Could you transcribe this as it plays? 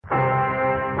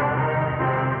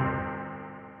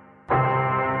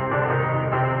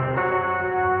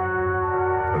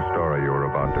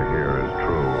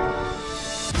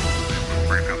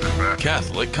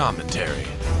Catholic commentary.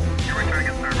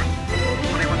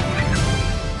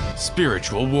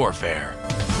 Spiritual warfare.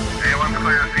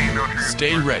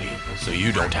 Stay ready so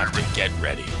you don't have to get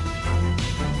ready.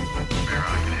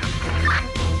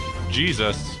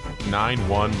 Jesus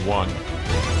 911.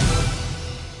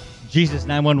 Jesus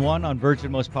 911 on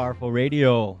Virgin Most Powerful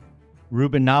Radio.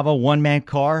 Ruben Nava, one-man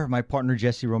car. My partner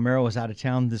Jesse Romero is out of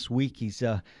town this week. He's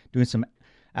doing some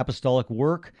apostolic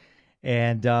work,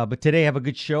 and but today I have a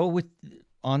good show. We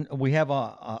have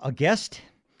a guest.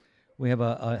 We have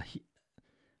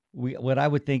what I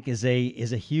would think is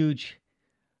a huge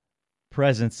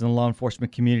presence in the law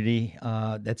enforcement community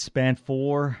that spanned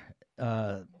 4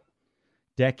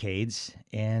 decades,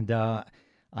 and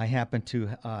I happen to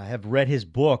have read his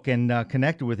book and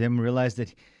connected with him, and realized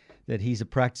that he's a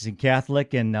practicing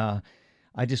Catholic, and I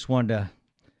just wanted to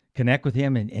connect with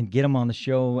him and get him on the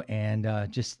show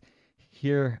and just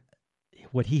hear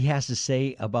what he has to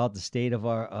say about the state of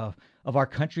our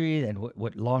country and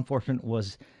what law enforcement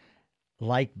was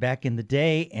like back in the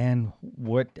day, and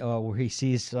where he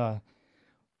sees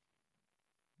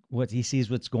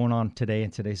what's going on today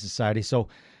in today's society. So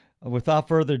without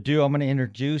further ado, I'm going to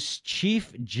introduce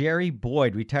Chief Jerry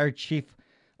Boyd, retired Chief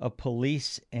of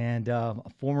Police and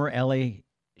former LA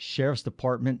Sheriff's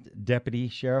Department Deputy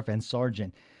Sheriff and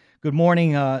Sergeant. Good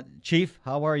morning, Chief.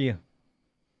 How are you?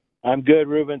 I'm good,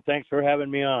 Ruben. Thanks for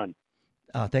having me on.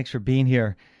 Thanks for being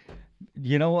here.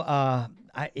 You know,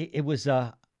 it was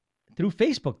through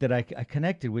Facebook that I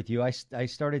connected with you. I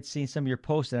started seeing some of your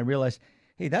posts, and I realized,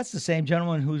 hey, that's the same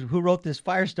gentleman who wrote this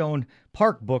Firestone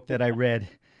Park book that I read.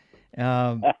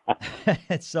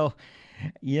 So,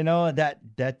 you know,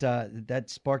 that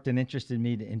sparked an interest in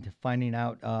me into finding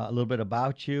out a little bit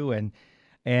about you, and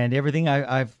everything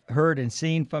I've heard and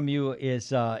seen from you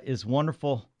is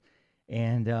wonderful,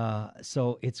 and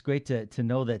so it's great to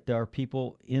know that there are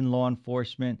people in law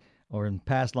enforcement or in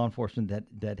past law enforcement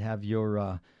that have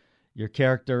your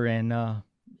character and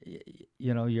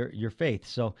you know your faith.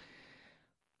 So,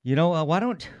 you know, why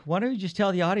don't you just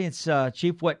tell the audience,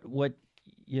 Chief, what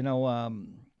you know.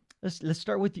 Let's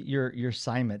start with your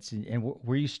assignments and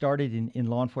where you started in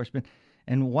law enforcement,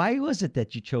 and why was it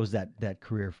that you chose that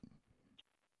career?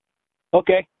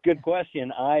 Okay, good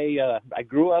question. I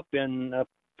grew up in a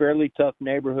fairly tough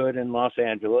neighborhood in Los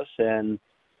Angeles, and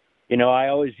you know, I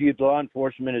always viewed law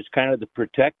enforcement as kind of the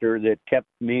protector that kept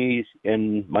me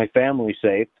and my family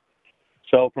safe.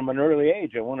 So from an early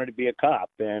age, I wanted to be a cop,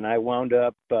 and I wound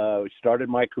up started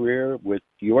my career with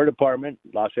your department,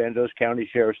 Los Angeles County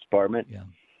Sheriff's Department. Yeah.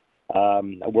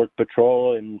 I worked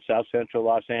patrol in South Central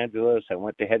Los Angeles. I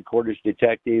went to headquarters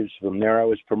detectives. From there, I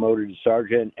was promoted to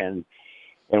sergeant and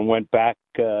went back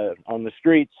on the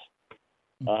streets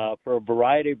for a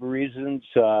variety of reasons.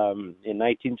 In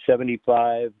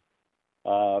 1975,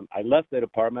 I left the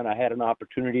department. I had an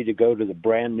opportunity to go to the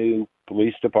brand new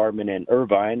police department in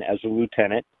Irvine as a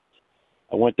lieutenant.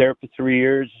 I went there for 3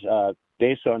 years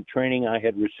based on training I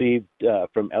had received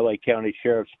from LA County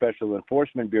Sheriff's Special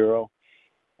Enforcement Bureau.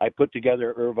 I put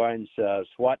together Irvine's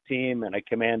SWAT team, and I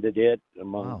commanded it,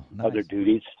 among other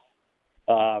duties.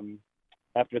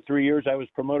 After 3 years, I was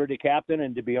promoted to captain,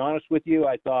 and to be honest with you,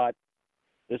 I thought,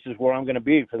 this is where I'm going to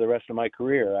be for the rest of my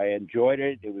career. I enjoyed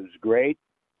it. It was great,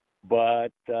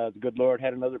 but the good Lord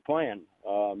had another plan.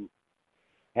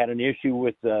 Had an issue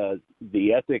with the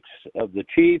ethics of the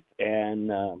chief, and,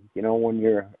 you know, when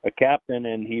you're a captain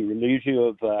and he relieves you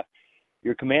of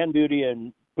your command duty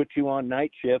and put you on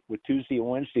night shift with Tuesday and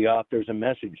Wednesday off, there's a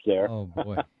message there. Oh,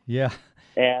 boy. Yeah.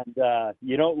 And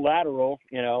you don't lateral,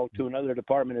 you know, to another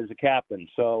department as a captain.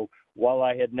 So while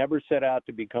I had never set out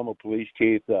to become a police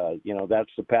chief, you know,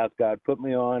 that's the path God put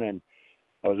me on. And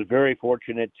I was very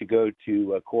fortunate to go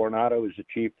to Coronado as a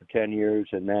chief for 10 years.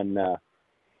 And then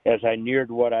as I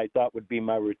neared what I thought would be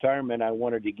my retirement, I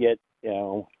wanted to get, you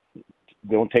know,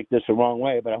 don't take this the wrong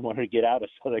way, but I wanted to get out of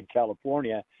Southern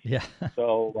California. Yeah.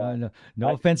 So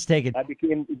no offense taken. I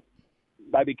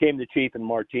became the chief in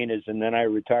Martinez, and then I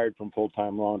retired from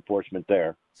full-time law enforcement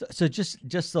there. So just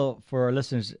so for our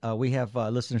listeners, we have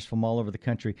listeners from all over the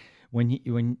country. When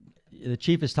the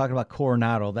chief is talking about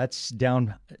Coronado, that's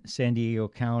down San Diego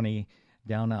County,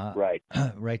 down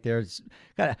right there. It's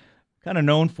kind of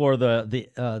known for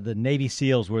the Navy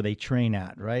SEALs where they train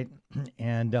at, right?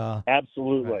 And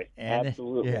absolutely, right. And,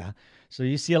 absolutely, yeah. So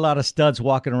you see a lot of studs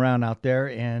walking around out there,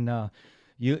 and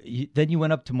you then you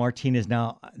went up to Martinez.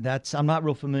 Now I'm not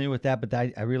real familiar with that, but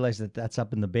I realize that's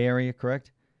up in the Bay Area,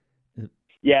 correct?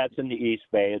 Yeah, it's in the East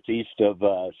Bay. It's east of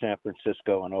San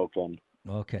Francisco and Oakland.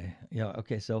 Okay. Yeah.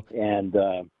 Okay. So. And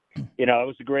you know, it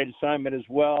was a great assignment as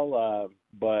well.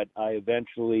 But I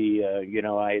eventually, you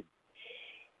know, I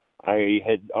I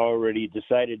had already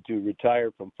decided to retire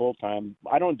from full time.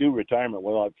 I don't do retirement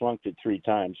well. I flunked it 3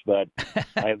 times, but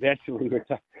I eventually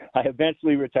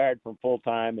retired from full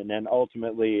time, and then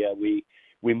ultimately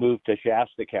we moved to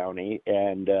Shasta County,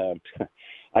 and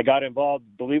I got involved,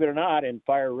 believe it or not, in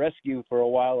fire rescue for a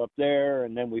while up there,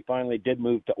 and then we finally did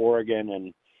move to Oregon,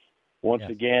 and once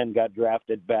again got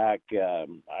drafted back. I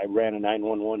ran a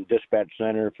 911 dispatch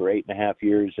center for 8.5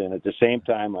 years, and at the same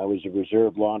time, I was a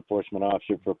reserve law enforcement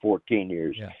officer for 14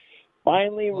 years. Yeah.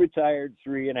 Finally retired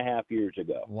 3.5 years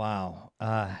ago. Wow.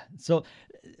 So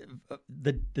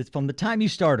from the time you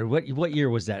started, what year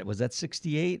was that? Was that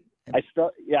 68? I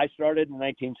started in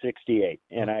 1968,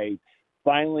 and I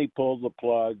finally pulled the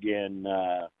plug in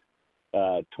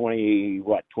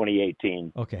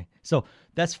 2018. Okay, so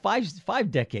that's five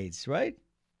decades, right?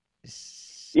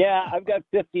 Yeah, I've got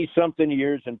 50-something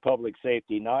years in public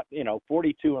safety, not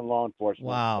 42 in law enforcement.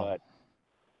 Wow.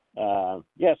 But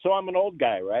so I'm an old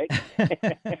guy, right?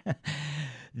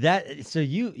 So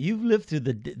you've lived through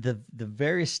the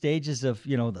various stages of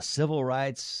the civil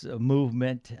rights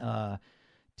movement,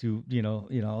 to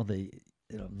the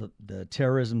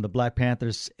terrorism, the Black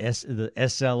Panthers, the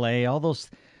SLA, all those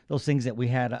things that we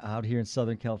had out here in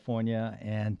Southern California,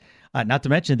 and not to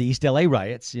mention the East LA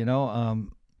riots.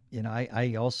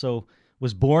 I also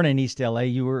was born in East LA.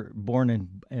 You were born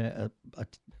in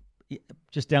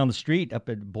just down the street up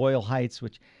at Boyle Heights,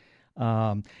 which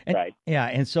right. Yeah,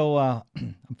 and so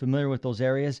I'm familiar with those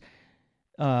areas.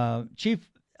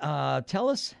 Chief, tell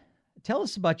us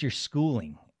about your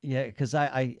schooling. Yeah, because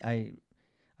I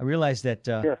realize that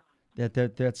Sure.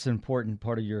 that's an important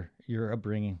part of your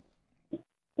upbringing.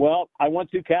 Well, I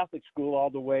went to Catholic school all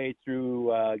the way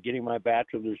through getting my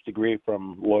bachelor's degree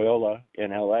from Loyola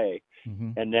in L.A.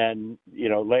 Mm-hmm. And then,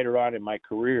 later on in my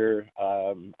career,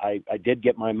 I did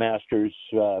get my master's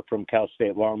from Cal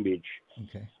State Long Beach.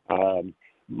 Okay.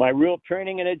 My real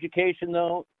training and education,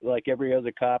 though, like every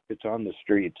other cop, it's on the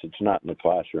streets. It's not in the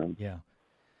classroom. Yeah.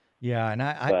 Yeah, and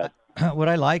I what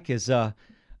I like is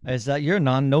that you're a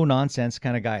no nonsense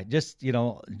kind of guy. Just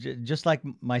just like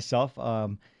myself.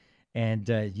 And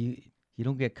you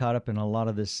don't get caught up in a lot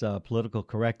of this political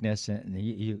correctness, and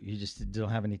you just don't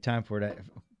have any time for it.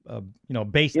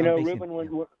 Based on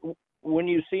Ruben, when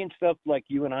you've seen stuff like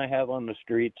you and I have on the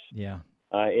streets, yeah,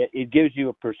 it gives you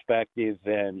a perspective,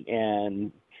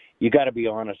 and you got to be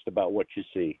honest about what you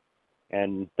see,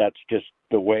 and that's just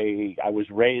the way I was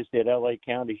raised at LA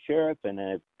County Sheriff, and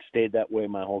I've stayed that way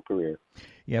my whole career.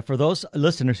 Yeah, for those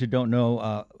listeners who don't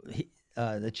know,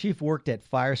 the chief worked at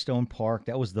Firestone Park.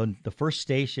 That was the first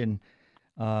station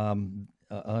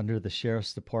under the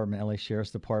Sheriff's Department, LA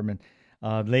Sheriff's Department.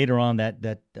 Later on,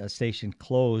 that station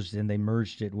closed, and they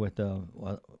merged it with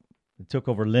took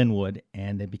over Linwood,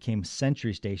 and they became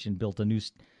Century Station, built a new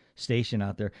station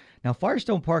out there. Now,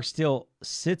 Firestone Park still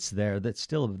sits there. That's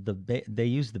still they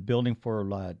use the building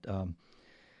for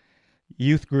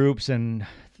youth groups and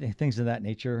things of that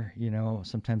nature.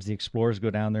 Sometimes the explorers go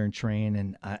down there and train.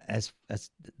 And as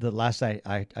the last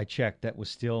I checked, that was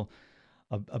still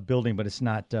a building, but it's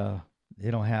not.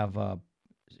 They don't have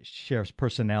sheriff's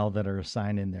personnel that are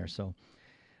assigned in there. So,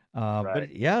 Right.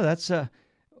 But yeah, that's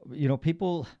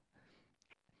people.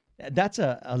 That's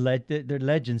they're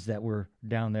legends that were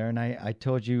down there. And I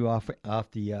told you off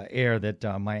the air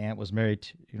that my aunt was married,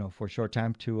 for a short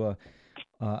time to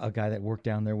a guy that worked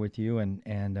down there with you,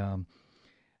 and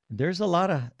there's a lot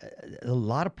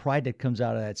of pride that comes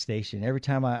out of that station. Every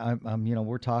time I'm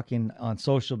we're talking on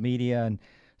social media and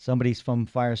somebody's from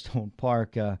Firestone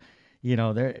Park,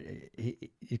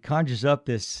 it conjures up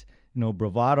this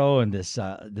bravado and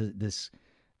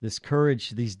this courage.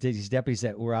 These deputies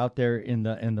that were out there in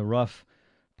the rough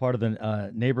part of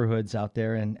the neighborhoods out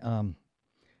there, and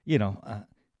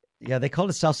they called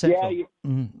it South Central. Yeah.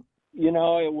 Mm-hmm.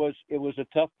 It was a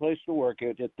tough place to work.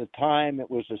 At the time, it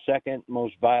was the second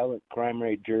most violent crime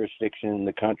rate jurisdiction in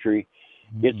the country.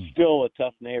 Mm-hmm. It's still a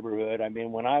tough neighborhood. I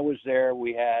mean, when I was there,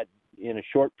 we had, in a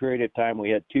short period of time, we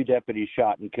had 2 deputies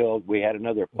shot and killed. We had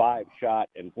another 5 shot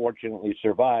and fortunately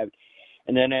survived.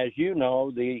 And then, as you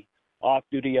know, the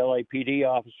off-duty LAPD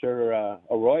officer,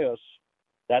 Arroyos,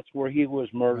 that's where he was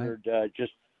murdered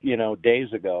just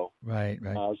days ago. Right.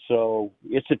 So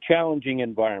it's a challenging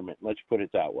environment. Let's put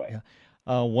it that way.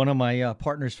 Yeah. One of my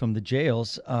partners from the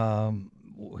jails,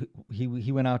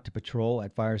 he went out to patrol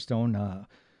at Firestone,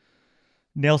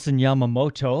 Nelson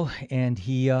Yamamoto, and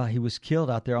he was killed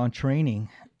out there on training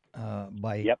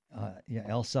by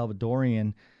El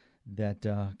Salvadorian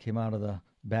that came out of the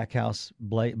back house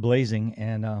blazing,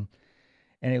 and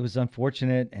it was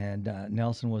unfortunate. And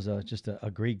Nelson was just a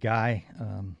great guy.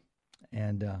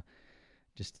 And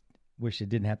just wish it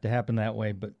didn't have to happen that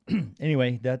way. But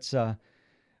anyway, that's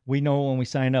we know when we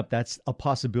sign up, that's a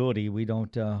possibility. We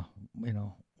don't, we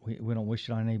don't wish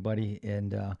it on anybody,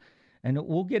 and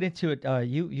we'll get into it.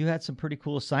 You had some pretty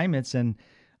cool assignments, and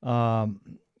one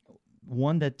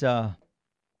that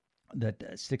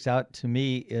sticks out to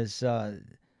me is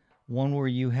one where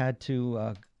you had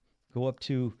to go up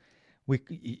to.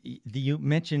 You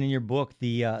mentioned in your book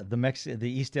the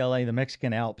East LA, the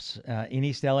Mexican Alps. In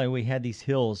East LA, we had these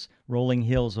hills, rolling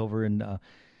hills over in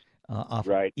off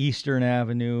Right. Eastern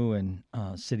Avenue and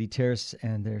City Terrace,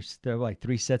 and there are like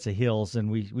three sets of hills, and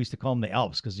we used to call them the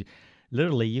Alps because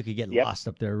literally you could get Yep. lost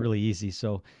up there really easy.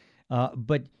 So,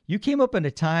 but you came up in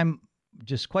a time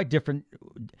just quite different.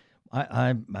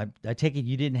 I take it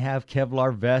you didn't have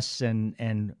Kevlar vests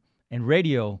and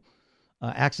radio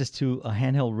access to a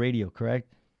handheld radio,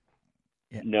 correct?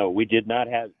 Yeah. No, we did not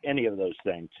have any of those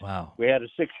things. Wow. We had a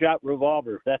 6-shot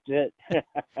revolver. That's it.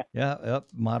 Yeah. Yep.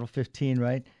 Model 15,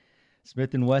 right?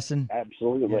 Smith and Wesson.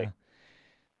 Absolutely. Yeah.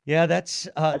 Yeah. That's.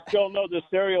 I still know the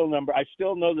serial number. I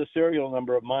still know the serial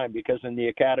number of mine because in the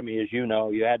academy, as you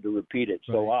know, you had to repeat it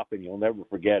so Right. often you'll never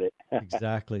forget it.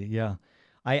 Exactly. Yeah.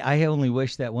 I only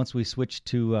wish that once we switched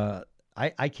to.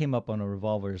 I came up on a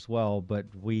revolver as well, but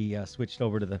we switched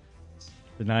over to the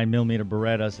 9mm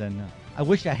Berettas, and I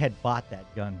wish I had bought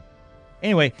that gun.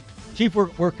 Anyway, Chief,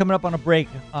 we're coming up on a break.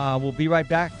 We'll be right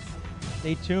back.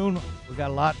 Stay tuned. We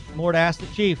got a lot more to ask the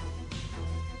Chief.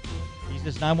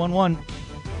 Jesus 911.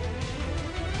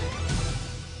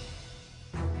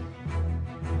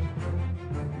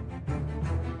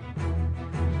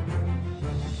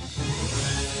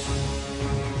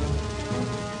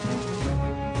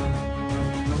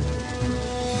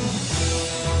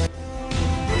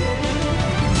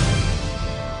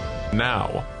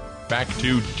 Now, back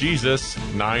to Jesus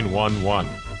 911.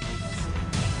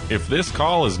 If this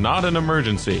call is not an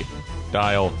emergency,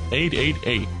 dial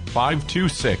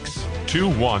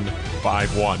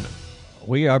 888-526-2151.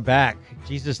 We are back.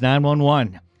 Jesus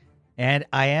 911. And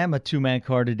I am a two-man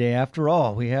car today. After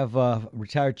all, we have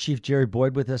retired Chief Jerry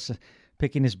Boyd with us,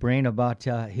 picking his brain about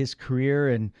his career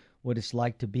and what it's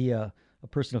like to be a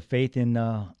person of faith in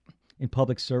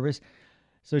public service.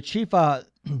 So, Chief, let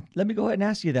me go ahead and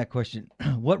ask you that question.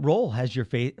 What role has your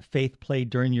faith played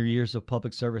during your years of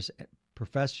public service,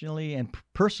 professionally and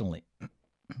personally?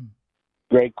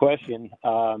 Great question.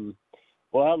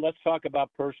 Well, let's talk about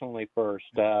personally first.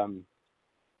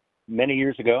 Many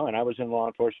years ago, and I was in law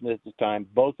enforcement at the time,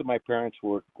 both of my parents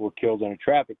were killed in a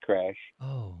traffic crash.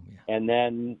 Oh, yeah. And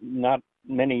then not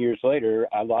many years later,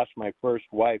 I lost my first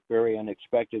wife very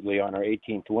unexpectedly on our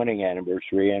 18th wedding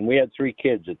anniversary. And we had 3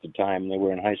 kids at the time. They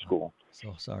were in high school.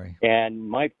 So sorry. And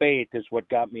my faith is what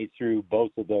got me through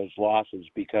both of those losses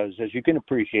because, as you can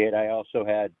appreciate, I also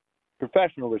had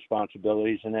professional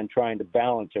responsibilities and then trying to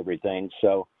balance everything.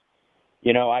 So,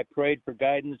 I prayed for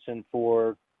guidance and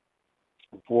for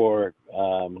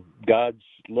God's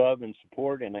love and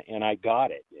support, and I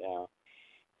got it.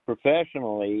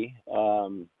 Professionally,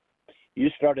 you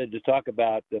started to talk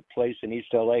about the place in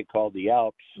East LA called the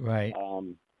Alps. Right.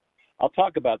 I'll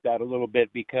talk about that a little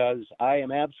bit because I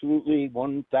am absolutely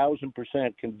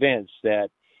 1,000% convinced that,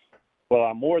 well,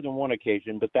 on more than one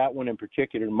occasion, but that one in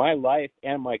particular, my life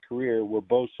and my career were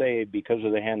both saved because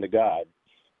of the hand of God.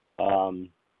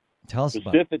 Tell us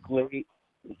about it.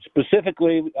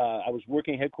 Specifically, I was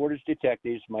working headquarters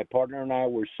detectives. My partner and I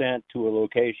were sent to a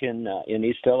location in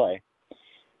East LA,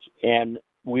 and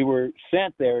we were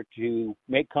sent there to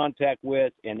make contact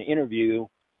with and interview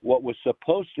what was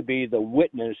supposed to be the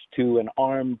witness to an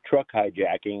armed truck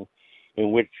hijacking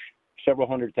in which several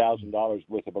 $100,000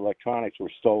 worth of electronics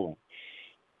were stolen.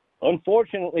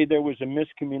 Unfortunately, there was a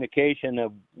miscommunication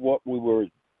of what we were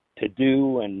to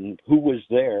do and who was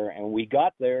there, and we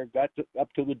got there,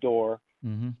 up to the door,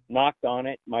 knocked on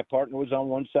it. My partner was on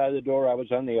one side of the door, I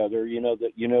was on the other. You know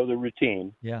the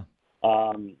routine. Yeah.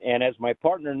 And as my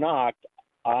partner knocked,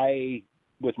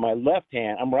 with my left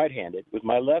hand, I'm right-handed. With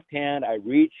my left hand, I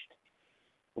reached.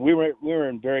 We were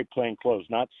in very plain clothes,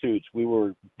 not suits. We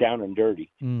were down and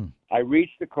dirty. I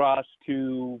reached across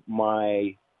to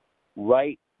my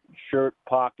right shirt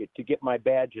pocket to get my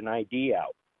badge and ID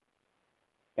out.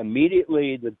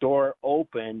 Immediately, the door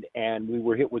opened, and we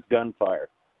were hit with gunfire.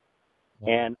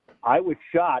 Wow. And I was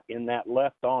shot in that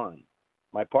left arm.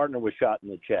 My partner was shot in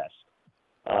the chest.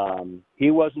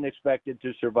 He wasn't expected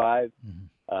to survive.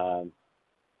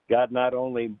 God not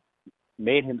only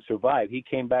made him survive, he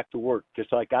came back to work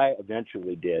just like I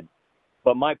eventually did.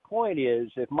 But my point is,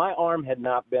 if my arm had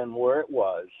not been where it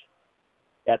was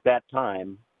at that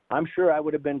time, I'm sure I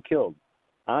would have been killed.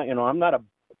 I'm not a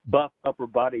buff upper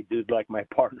body dude like my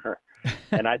partner.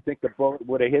 and I think the bullet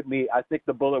would have hit me. I think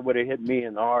the bullet would have hit me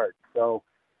in the heart. So,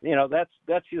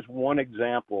 that's just one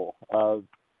example of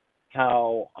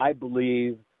how I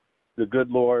believe the good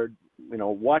Lord,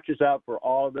 watches out for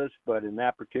all of us, but in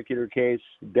that particular case,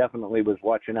 definitely was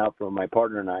watching out for my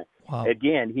partner and I. Wow.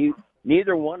 Again,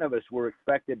 neither one of us were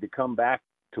expected to come back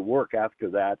to work after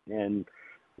that, and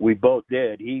we both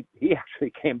did. He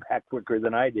actually came back quicker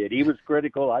than I did. He was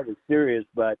critical, I was serious,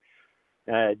 but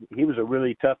he was a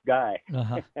really tough guy.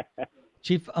 Uh-huh.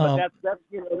 Chief, but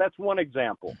that's one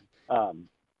example.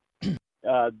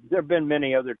 There have been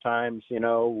many other times,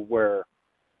 where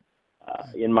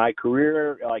in my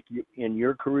career, like in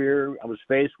your career, I was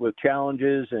faced with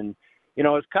challenges. And,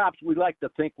 as cops, we like to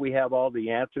think we have all the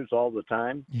answers all the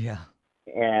time. Yeah.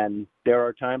 And there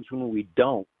are times when we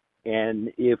don't.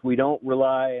 And if we don't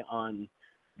rely on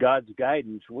God's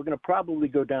guidance, we're going to probably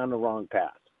go down the wrong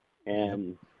path.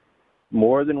 And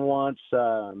more than once,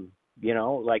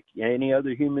 like any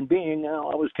other human being,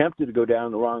 I was tempted to go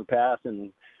down the wrong path,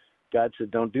 and God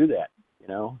said, "Don't do that,"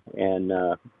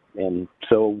 and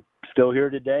so still here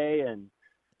today. And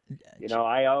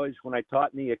I always, when I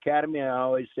taught in the academy, I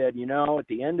always said, at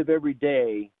the end of every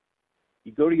day,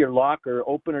 you go to your locker,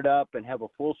 open it up, and have a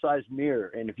full-size mirror.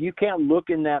 And if you can't look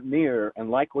in that mirror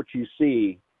and like what you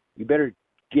see, you better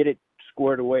get it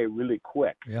squared away really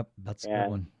quick. Yep, that's a good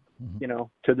one. Mm-hmm.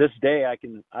 To this day, I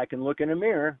can look in a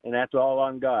mirror, and that's all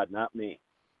on God, not me.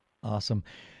 Awesome.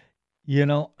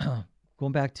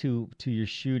 Going back to your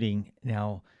shooting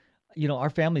now, our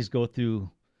families go through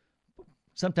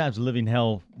sometimes living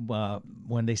hell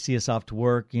when they see us off to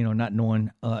work, not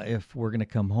knowing if we're going to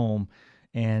come home.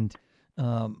 And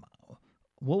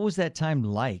what was that time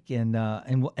like? And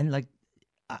like,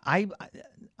 I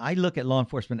look at law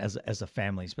enforcement as a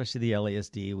family, especially the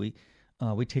LASD. We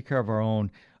take care of our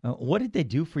own. What did they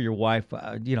do for your wife?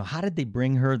 How did they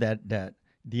bring her that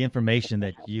the information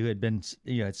that you had been,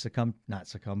 not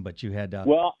succumbed, but you had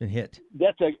been hit?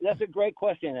 That's a great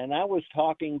question. And I was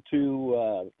talking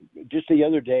to just the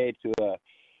other day to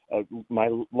my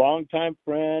longtime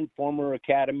friend, former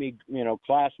academy,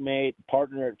 classmate,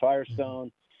 partner at Firestone.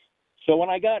 Mm-hmm. So when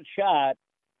I got shot,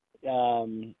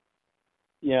 they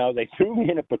threw me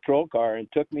in a patrol car and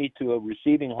took me to a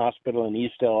receiving hospital in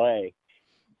East LA.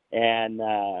 And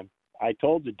I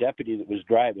told the deputy that was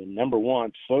driving, number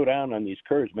one, slow down on these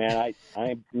curves, man.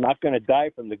 I'm not going to die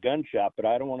from the gunshot, but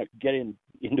I don't want to get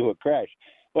into a crash.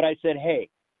 But I said, hey,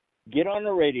 get on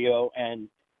the radio and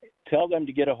tell them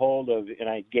to get a hold of, and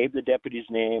I gave the deputy's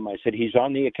name. I said, he's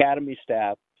on the academy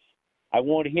staff. I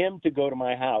want him to go to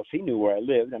my house. He knew where I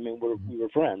lived. I mean, we were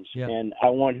friends. Yeah. And I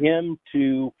want him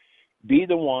to be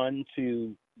the one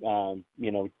to,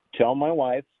 tell my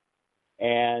wife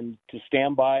and to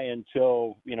stand by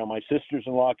until, my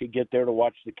sisters-in-law could get there to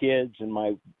watch the kids, and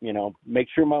make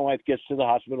sure my wife gets to the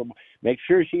hospital, make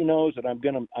sure she knows that I'm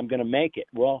going to make it.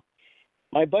 Well,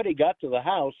 my buddy got to the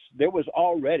house. There was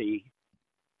already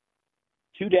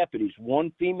two deputies,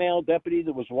 one female deputy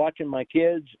that was watching my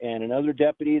kids and another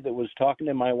deputy that was talking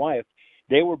to my wife.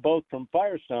 They were both from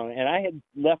Firestone, and I had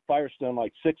left Firestone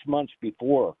like 6 months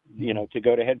before, to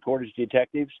go to headquarters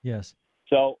detectives. Yes.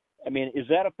 So, I mean, is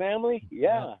that a family?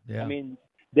 Yeah. I mean,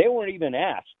 they weren't even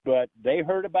asked, but they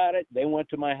heard about it. They went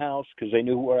to my house because they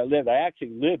knew where I lived. I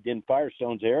actually lived in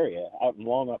Firestone's area out in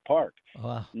Walnut Park,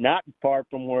 not far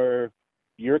from where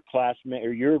your classmate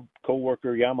or your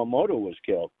coworker Yamamoto was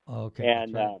killed. Okay.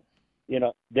 And, right.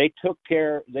 they took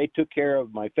care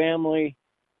of my family,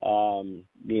 for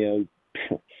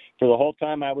the whole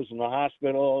time I was in the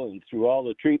hospital and through all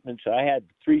the treatments. I had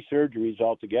 3 surgeries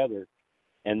altogether,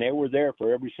 and they were there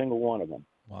for every single one of them.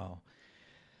 Wow.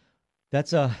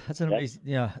 That's an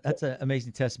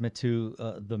amazing testament to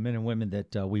the men and women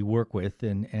that we work with,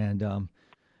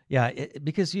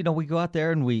 because we go out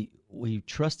there and we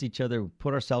trust each other, we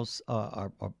put ourselves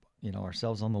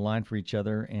ourselves on the line for each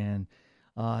other, and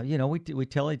we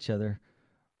tell each other,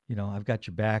 I've got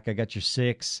your back, I got your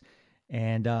 6,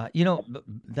 and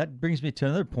that brings me to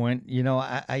another point.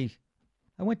 I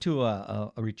went to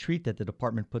a retreat that the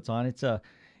department puts on. It's at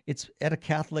a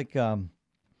Catholic.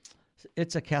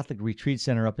 It's a Catholic retreat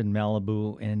center up in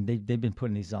Malibu, and they've been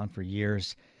putting these on for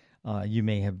years. You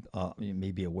may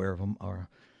be aware of them, or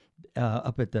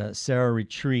up at the Sarah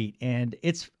Retreat, and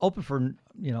it's open for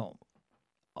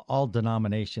all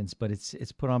denominations, but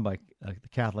it's put on by the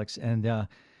Catholics, and I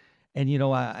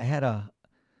had a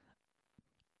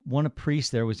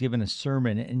priest there was giving a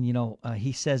sermon, and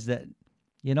he says that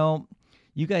you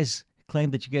guys claim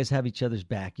that you guys have each other's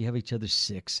back, you have each other's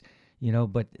 6,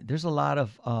 but there's a lot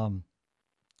of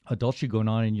adultery going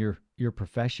on in your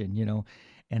profession,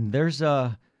 and there's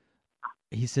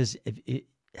he says,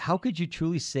 how could you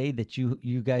truly say that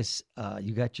you guys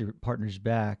you got your partners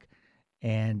back,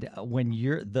 and when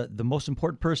you're the most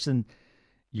important person,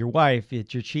 your wife,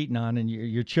 that you're cheating on, and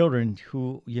your children,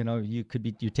 who you're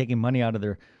taking money out of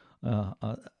their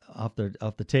off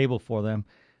the table for them.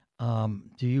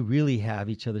 Do you really have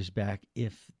each other's back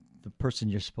if the person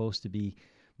you're supposed to be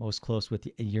most close with,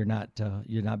 you're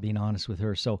not being honest with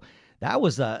her? So that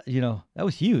was that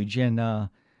was huge, and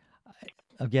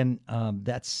again,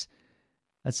 that's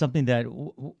something that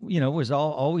was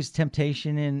always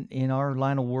temptation in our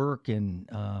line of work, and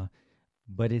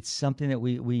but it's something that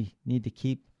we need to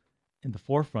keep in the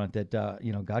forefront, that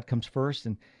God comes first,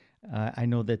 and I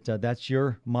know that that's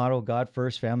your motto: God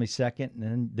first, family second,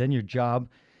 and then your job.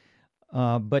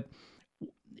 But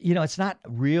it's not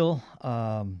real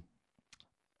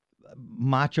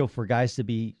macho for guys to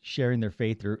be sharing their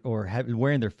faith or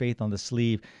wearing their faith on the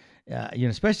sleeve.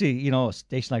 Especially a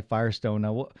station like Firestone.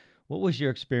 Now, what was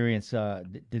your experience?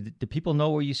 Did people know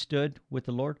where you stood with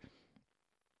the Lord?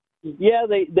 Yeah,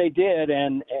 they did,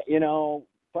 and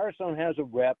Firestone has a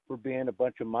rep for being a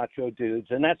bunch of macho dudes,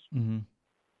 and that's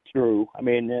true. I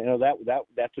mean,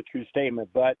 that's a true statement.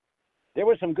 But there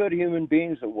were some good human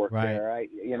beings that worked there. I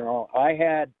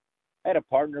had a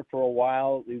partner for a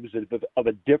while. He was of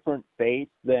a different faith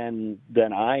than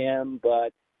I am,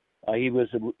 but he was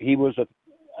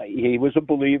a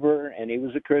believer, and he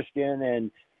was a Christian,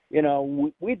 and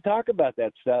we'd talk about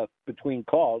that stuff between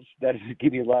calls. That doesn't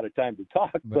give you a lot of time to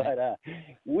talk, right. But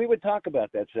we would talk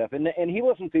about that stuff. And he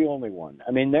wasn't the only one.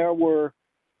 I mean, there were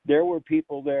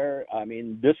people there. I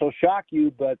mean, this will shock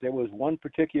you, but there was one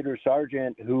particular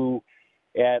sergeant who,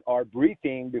 at our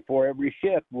briefing before every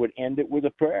shift, would end it with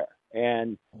a prayer.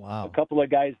 And wow. a couple of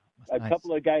guys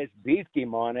nice. beefed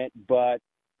him on it, but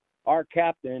our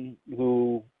captain,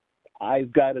 who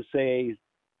I've got to say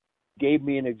gave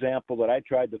me an example that I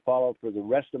tried to follow for the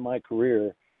rest of my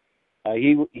career.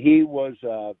 He was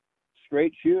a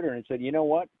straight shooter and said, you know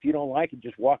what, if you don't like it,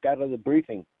 just walk out of the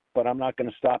briefing, but I'm not going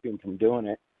to stop him from doing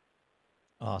it.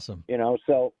 Awesome.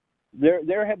 So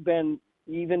there have been,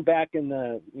 even back in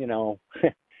the,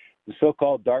 the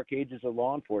so-called dark ages of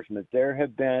law enforcement, there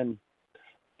have been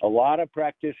a lot of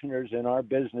practitioners in our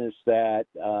business that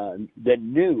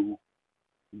knew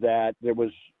that there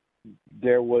was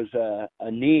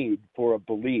a need for a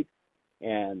belief,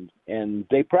 and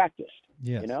they practiced.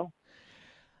 Yes.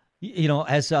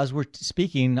 As we're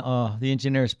speaking, the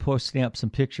engineer is posting up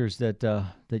some pictures that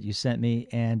you sent me,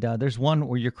 and there's one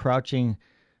where you're crouching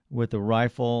with a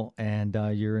rifle, and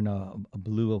you're in a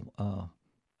blue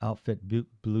outfit,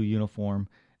 blue uniform.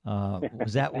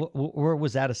 Where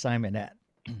was that assignment at?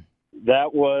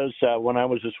 That was when I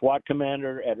was a SWAT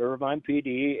commander at Irvine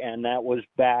PD, and that was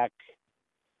back.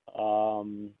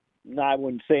 I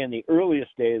wouldn't say in the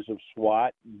earliest days of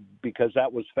SWAT, because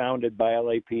that was founded by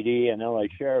LAPD and LA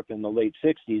Sheriff in the late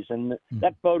 60s. And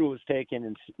that photo was taken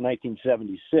in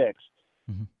 1976.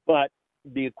 Mm-hmm. But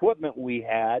the equipment we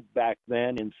had back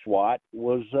then in SWAT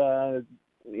was,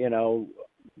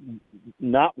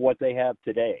 not what they have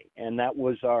today. And that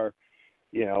was our,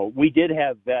 we did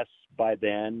have vests by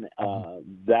then.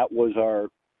 That was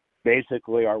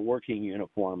basically our working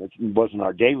uniform. It wasn't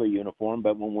our daily uniform,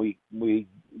 but when we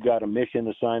got a mission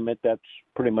assignment, that's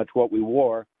pretty much what we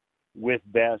wore, with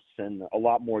vests and a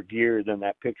lot more gear than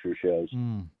that picture shows.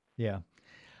 Yeah.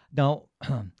 Now,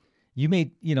 you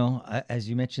made, as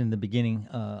you mentioned in the beginning,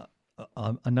 a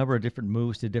number of different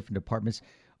moves to different departments.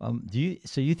 Do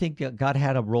you think God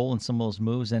had a role in some of those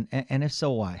moves, and if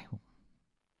so, why?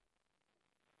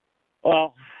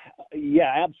 Well,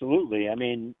 yeah, absolutely. I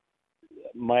mean,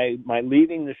 my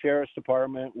leaving the sheriff's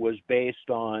department was based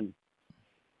on,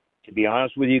 to be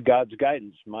honest with you, God's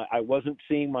guidance. I wasn't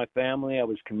seeing my family. I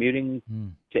was commuting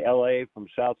to LA from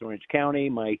South Orange County.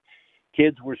 My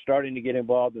kids were starting to get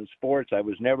involved in sports. I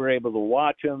was never able to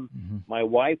watch them. Mm-hmm. My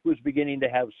wife was beginning to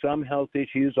have some health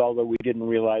issues, although we didn't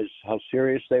realize how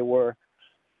serious they were.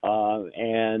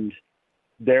 And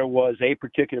there was a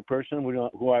particular person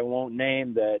who I won't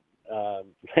name that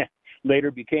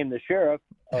later became the sheriff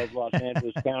of Los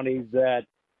Angeles County that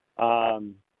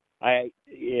I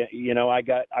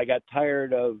got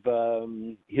tired of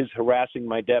his harassing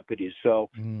my deputies. So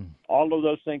all of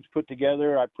those things put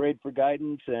together, I prayed for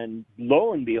guidance, and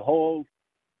lo and behold,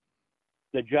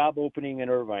 the job opening in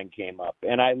Irvine came up,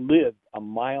 and I lived a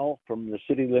mile from the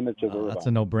city limits of Irvine. That's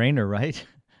a no-brainer, right?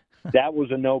 That was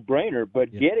a no-brainer,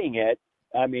 but getting it,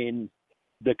 I mean,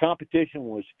 the competition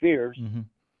was fierce,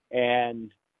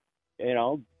 and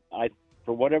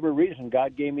for whatever reason,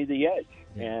 God gave me the edge,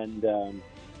 and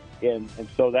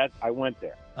so that I went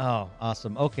there. Oh,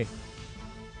 awesome. Okay.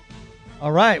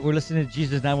 All right, we're listening to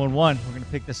Jesus 911. We're going to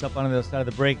pick this up on the other side of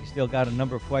the break. Still got a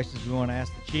number of questions we want to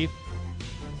ask the chief,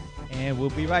 and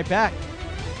we'll be right back.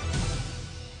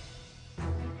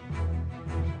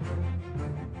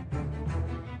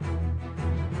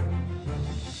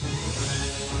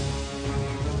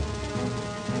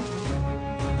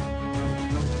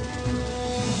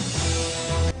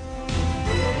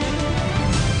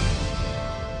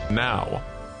 Now,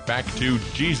 back to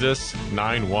Jesus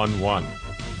 911.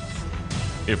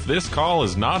 If this call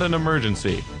is not an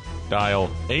emergency, dial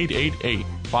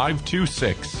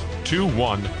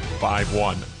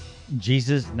 888-526-2151.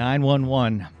 Jesus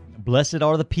 911. Blessed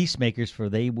are the peacemakers, for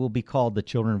they will be called the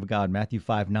children of God. Matthew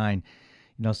 5:9.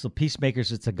 So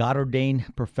peacemakers, it's a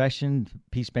God-ordained profession.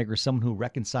 Peacemaker is someone who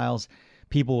reconciles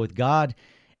people with God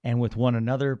and with one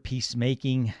another.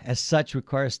 Peacemaking, as such,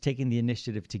 requires taking the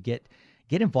initiative to get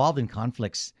involved in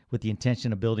conflicts with the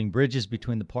intention of building bridges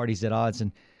between the parties at odds.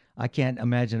 And I can't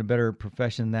imagine a better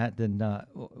profession than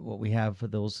what we have for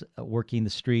those working the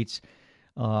streets,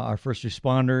 our first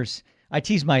responders. I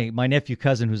tease my nephew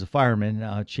cousin, who's a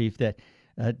fireman, chief, that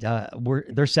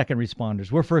they're second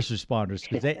responders. We're first responders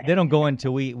because they don't go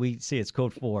until we see it's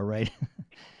code 4, right?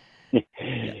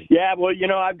 Yeah, well,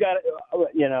 I've got,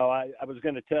 I was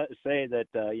going to say that,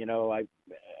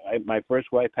 my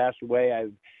first wife passed away.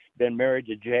 I've been married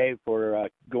to Jay for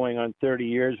going on 30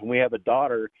 years, and we have a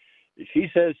daughter.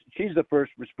 She says she's the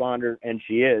first responder, and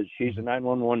she is. She's a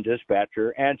 911 dispatcher,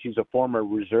 and she's a former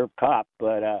reserve cop.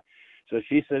 But so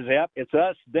she says, "Yep, it's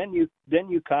us. Then you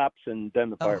cops, and then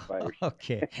the firefighters." Oh,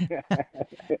 okay.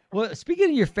 Well,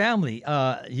 speaking of your family,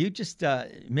 you just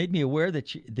made me aware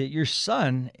that your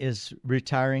son is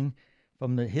retiring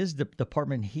from his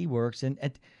department he works in.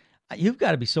 You've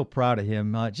got to be so proud of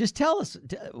him. Just tell us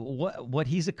what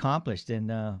he's accomplished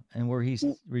and where he's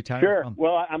retired from.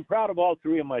 Well, I'm proud of all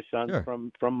three of my sons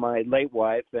from my late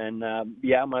wife. And,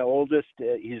 my oldest,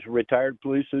 he's a retired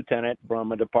police lieutenant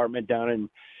from a department down in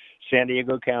San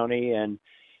Diego County, and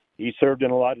he served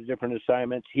in a lot of different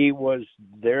assignments. He was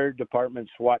their department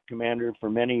SWAT commander for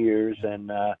many years,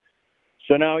 and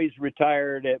so now he's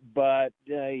retired, but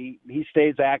he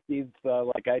stays active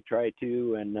like I try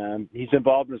to, and he's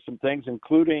involved in some things,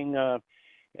 including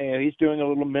he's doing a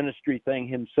little ministry thing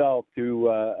himself through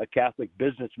a Catholic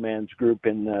businessman's group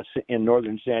in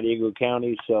northern San Diego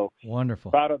County. So wonderful.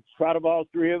 Proud of all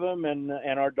three of them, and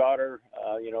our daughter,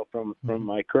 from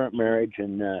my current marriage,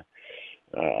 and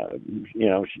I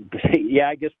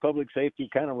guess public safety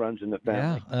kind of runs in the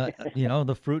family. Yeah,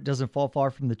 the fruit doesn't fall far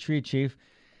from the tree, Chief.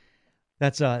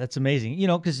 That's amazing.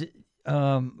 Because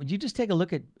you just take a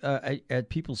look at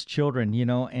people's children,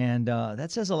 and that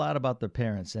says a lot about their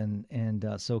parents. And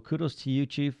so kudos to you,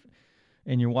 Chief,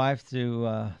 and your wife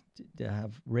to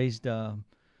have raised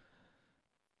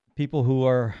people who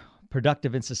are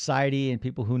productive in society and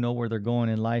people who know where they're going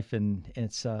in life. And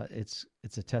it's a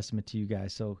testament to you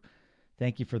guys. So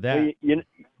thank you for that.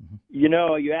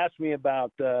 Well, you asked me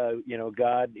about,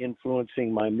 God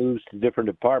influencing my moves to different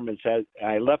departments.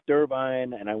 I left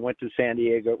Irvine and I went to San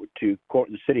Diego to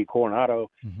the city of Coronado.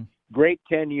 Mm-hmm. Great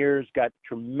 10 years, got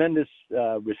tremendous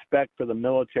respect for the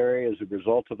military as a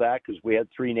result of that, because we had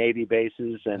 3 Navy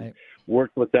bases and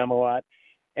worked with them a lot.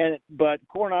 But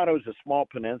Coronado is a small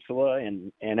peninsula,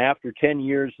 and after 10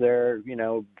 years there,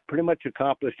 pretty much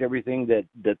accomplished everything that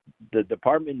the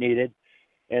department needed.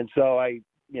 And so I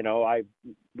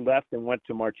left and went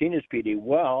to Martinez PD.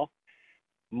 Well,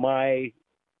 my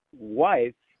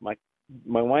wife, my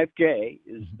wife Jay,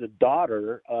 is the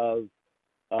daughter of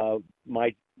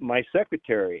my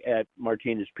secretary at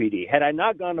Martinez PD. Had I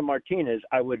not gone to Martinez,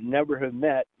 I would never have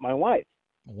met my wife.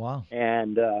 Wow.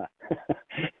 And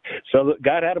so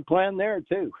God had a plan there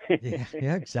too.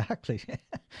 yeah, exactly.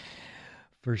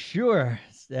 For sure.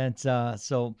 And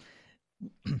so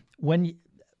when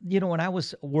I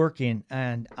was working,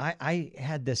 and I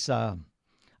had this, had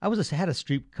a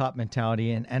street cop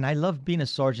mentality, and I loved being a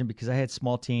sergeant because I had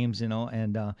small teams,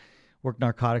 and worked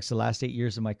narcotics the last 8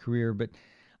 years of my career. But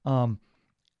I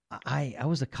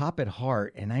was a cop at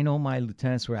heart, and I know my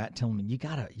lieutenants were telling me, you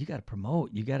gotta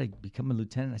promote, you gotta become a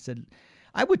lieutenant. I said,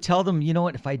 I would tell them,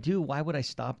 what, if I do, why would I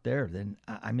stop there? Then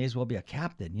I may as well be a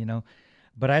captain,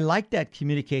 But I like that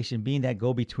communication, being that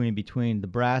go-between between the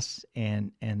brass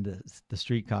and the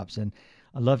street cops. And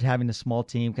I loved having a small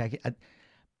team.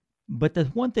 But the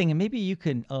one thing, and maybe you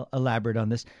can elaborate on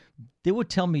this, they would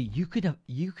tell me you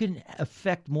can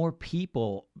affect more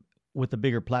people with a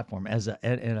bigger platform at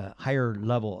a higher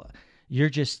level.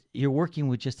 You're working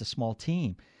with just a small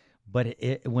team. But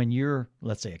when you're,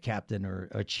 let's say, a captain or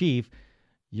a chief,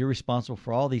 you're responsible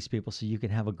for all these people, so you can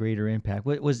have a greater impact.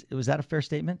 Was that a fair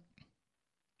statement?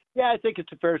 Yeah, I think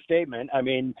it's a fair statement. I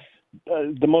mean,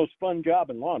 the most fun job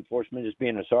in law enforcement is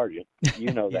being a sergeant.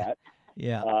 You know Yeah. that.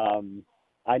 Yeah.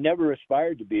 I never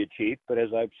aspired to be a chief, but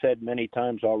as I've said many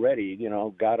times already,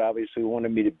 God obviously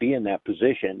wanted me to be in that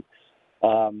position.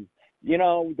 The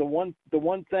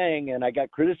one thing, and I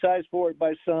got criticized for it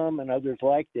by some, and others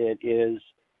liked it, is,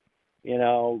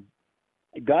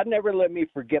 God never let me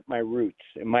forget my roots.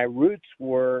 And my roots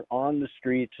were on the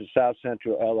streets of South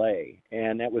Central LA.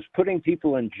 And that was putting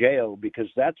people in jail because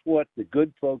that's what the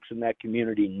good folks in that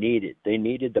community needed. They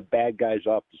needed the bad guys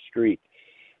off the street.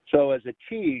 So as a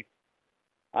chief,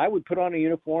 I would put on a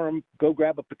uniform, go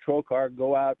grab a patrol car,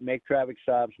 go out, make traffic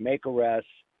stops, make arrests,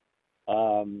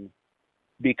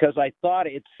 because I thought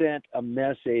it sent a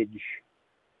message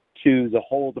to the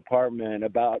whole department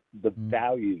about the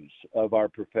values of our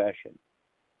profession.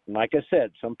 And like I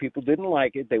said, some people didn't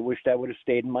like it. They wished I would have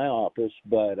stayed in my office,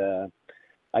 but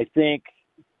I think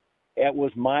it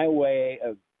was my way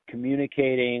of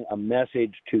communicating a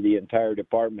message to the entire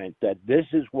department that this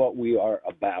is what we are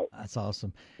about. That's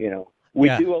awesome. We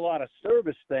Yeah. do a lot of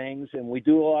service things and we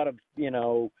do a lot of,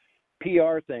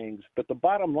 PR things, but the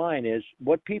bottom line is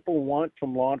what people want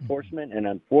from law enforcement, and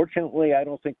unfortunately, I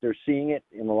don't think they're seeing it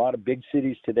in a lot of big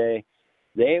cities today.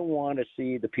 They want to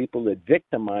see the people that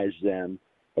victimize them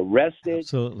arrested,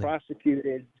 Absolutely.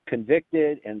 prosecuted,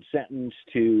 convicted, and sentenced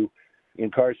to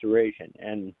incarceration.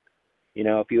 And,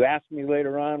 if you ask me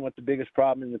later on what the biggest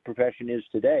problem in the profession is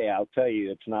today, I'll tell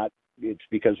you it's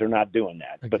because they're not doing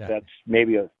that. Exactly. But that's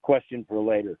maybe a question for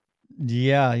later.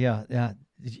 Yeah.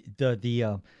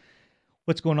 The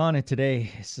what's going on in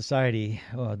today's society,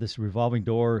 this revolving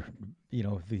door,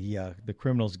 the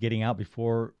criminals getting out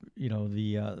before,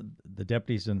 the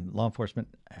deputies and law enforcement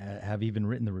have even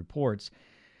written the reports.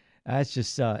 It's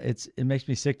just, it makes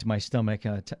me sick to my stomach.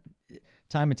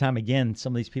 Time and time again,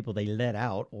 some of these people they let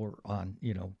out or on,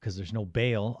 because there's no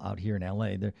bail out here in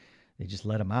LA. They just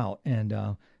let them out and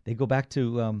they go back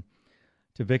to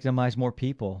victimize more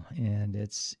people. And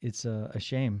it's a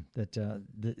shame that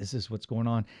this is what's going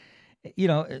on.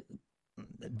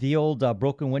 The old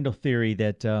broken window theory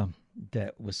that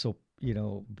was so,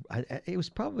 it was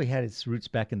probably had its roots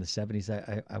back in the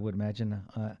 70s, I would imagine,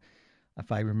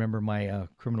 if I remember my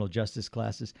criminal justice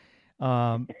classes.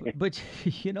 But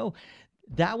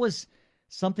that was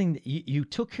something that you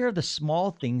took care of the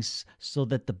small things so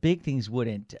that the big things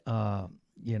wouldn't,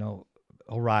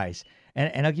 arise.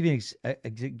 And I'll give you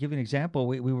an example.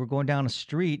 We were going down a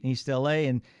street in East LA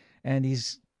and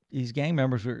these gang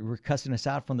members were cussing us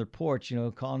out from their porch,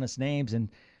 calling us names. And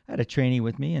I had a trainee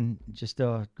with me and just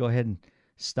go ahead and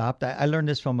stopped. I learned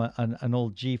this from an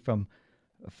old G from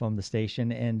the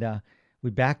station. And we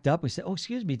backed up. We said, "Oh,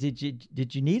 excuse me. Did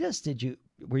you need us?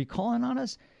 Were you calling on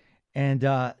us?" And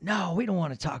no, we don't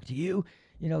want to talk to you.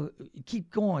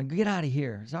 Keep going. Get out of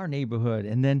here. It's our neighborhood.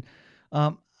 And then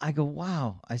I go,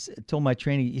 wow. Told my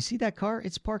trainee, you see that car?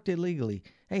 It's parked illegally.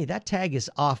 Hey, that tag is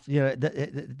off.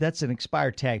 That's an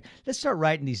expired tag. Let's start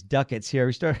writing these ducats here.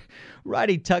 We start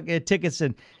writing tickets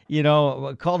and,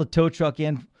 call the tow truck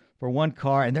in for one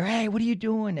car. And they're, hey, what are you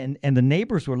doing? And the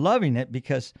neighbors were loving it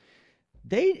because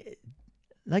they,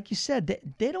 like you said,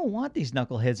 they don't want these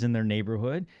knuckleheads in their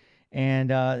neighborhood. And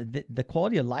the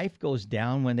quality of life goes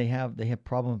down when they have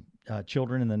problem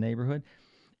children in the neighborhood.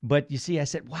 But you see, I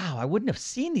said, wow, I wouldn't have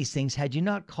seen these things had you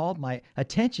not called my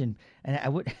attention. And I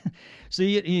would, so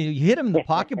you hit them in the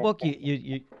pocketbook, and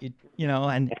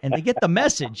they get the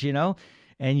message,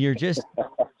 and you're just,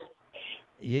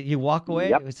 you walk away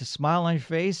Yep. with a smile on your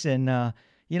face. And,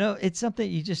 it's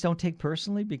something you just don't take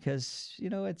personally because,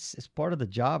 it's part of the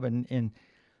job. And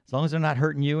as long as they're not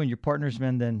hurting you and your partner's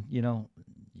men, then,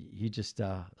 you just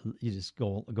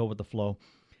go with the flow.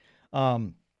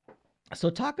 So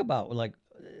talk about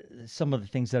some of the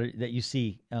things that you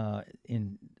see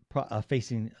in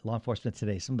facing law enforcement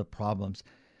today, some of the problems.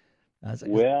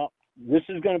 Well, this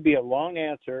is going to be a long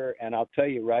answer, and I'll tell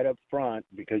you right up front,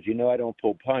 because I don't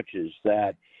pull punches,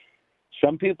 that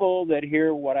some people that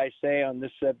hear what I say on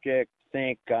this subject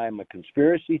think I'm a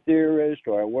conspiracy theorist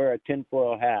or I wear a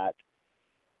tinfoil hat,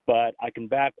 but I can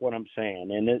back what I'm saying.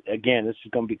 And again, this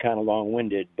is going to be kind of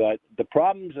long-winded, but the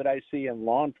problems that I see in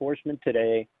law enforcement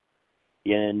today,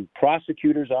 in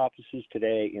prosecutors' offices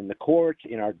today, in the courts,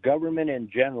 in our government in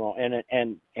general,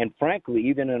 and frankly,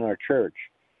 even in our church,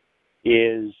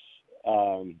 is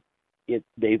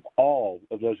all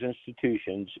of those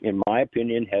institutions, in my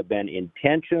opinion, have been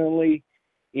intentionally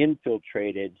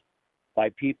infiltrated by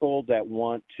people that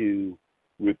want to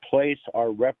replace our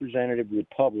representative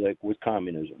republic with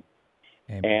communism.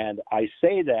 Amen. And I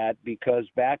say that because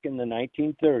back in the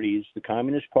 1930s, the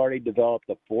Communist Party developed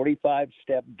a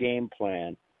 45-step game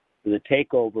plan for the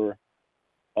takeover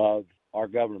of our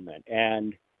government.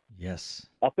 And Yes.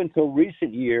 up until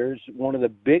recent years, one of the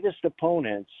biggest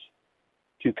opponents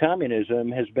to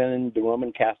communism has been the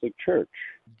Roman Catholic Church.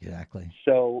 Exactly.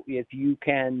 So if you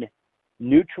can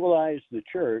neutralize the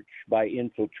church by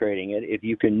infiltrating it, if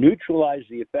you can neutralize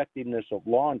the effectiveness of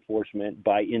law enforcement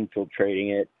by infiltrating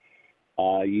it,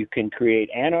 you can create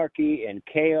anarchy and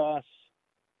chaos.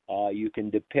 You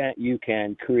can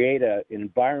create an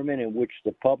environment in which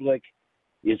the public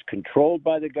is controlled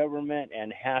by the government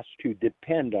and has to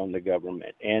depend on the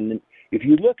government. And if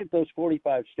you look at those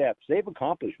 45 steps, they've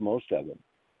accomplished most of them.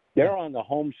 They're on the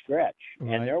home stretch,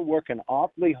 Right. and they're working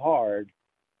awfully hard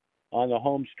on the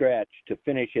home stretch to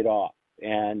finish it off.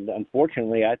 And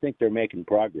unfortunately, I think they're making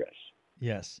progress.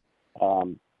 Yes.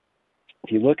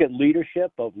 If you look at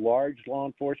leadership of large law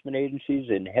enforcement agencies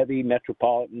in heavy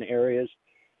metropolitan areas,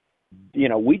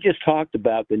 we just talked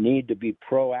about the need to be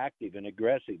proactive and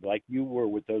aggressive, like you were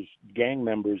with those gang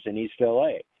members in East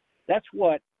LA. That's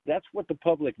what the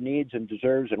public needs and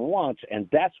deserves and wants, and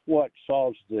that's what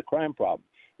solves the crime problem.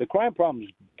 The crime problem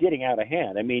is getting out of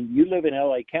hand. I mean, you live in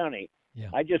LA County. Yeah.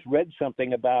 I just read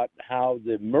something about how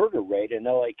the murder rate in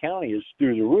LA County is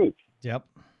through the roof. Yep.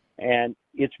 And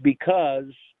it's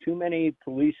because too many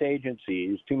police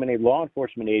agencies, too many law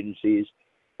enforcement agencies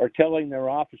are telling their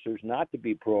officers not to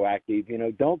be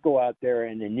proactive. Don't go out there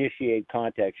and initiate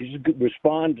contacts. You just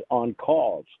respond on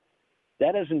calls.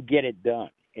 That doesn't get it done.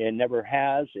 It never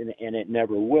has, and it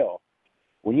never will.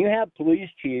 When you have police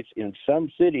chiefs in some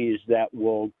cities that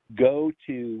will go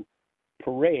to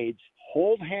parades,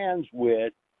 hold hands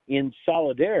with, in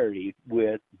solidarity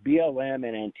with BLM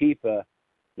and Antifa,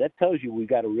 that tells you we've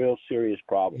got a real serious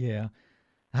problem. Yeah.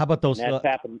 How about those? And that's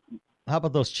happened. How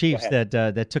about those chiefs that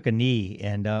took a knee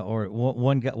and or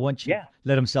one chief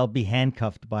let himself be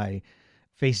handcuffed by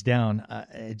face down?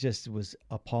 It just was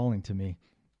appalling to me.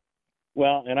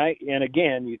 Well, and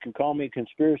again, you can call me a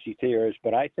conspiracy theorist,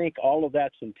 but I think all of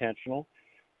that's intentional.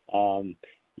 Look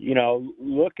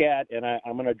at, and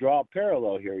I'm going to draw a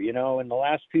parallel here. In the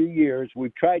last few years,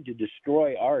 we've tried to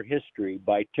destroy our history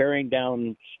by tearing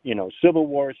down, Civil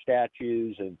War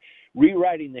statues and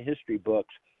rewriting the history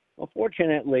books.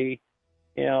 Unfortunately,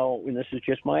 and this is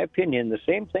just my opinion, the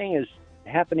same thing is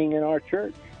happening in our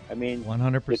church. I mean,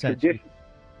 100%.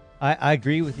 I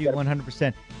agree with you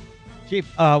 100%. Chief,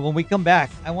 when we come back,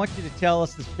 I want you to tell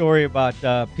us the story about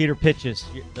Peter Pitches,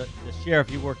 the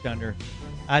sheriff you worked under.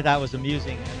 I thought it was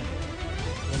amusing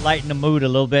and will lighten the mood a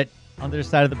little bit on the other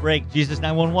side of the break. Jesus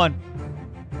 911.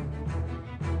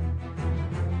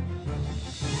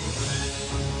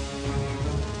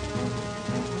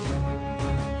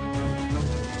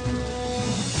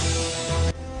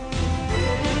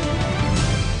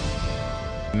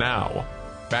 Now,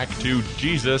 back to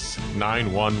Jesus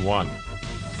 911.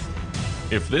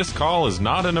 If this call is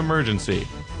not an emergency,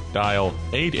 dial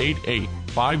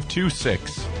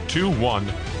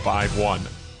 888-526-2151.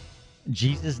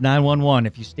 Jesus 911.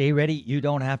 If you stay ready, you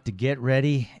don't have to get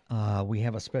ready. We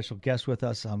have a special guest with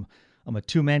us. I'm a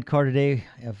two-man car today.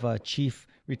 I have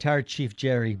retired Chief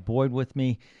Jerry Boyd with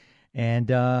me.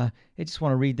 And I just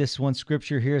want to read this one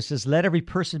scripture here. It says, "Let every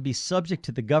person be subject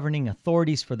to the governing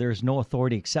authorities, for there is no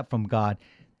authority except from God,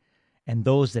 and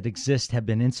those that exist have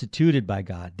been instituted by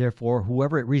God. Therefore,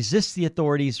 whoever resists the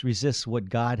authorities resists what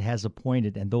God has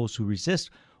appointed, and those who resist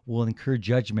will incur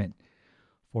judgment.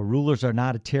 For rulers are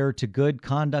not a terror to good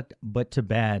conduct, but to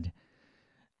bad.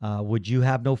 Would you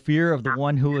have no fear of the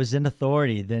one who is in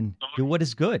authority? Then do what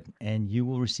is good, and you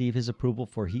will receive his approval,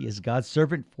 for he is God's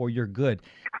servant for your good."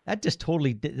 That just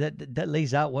totally that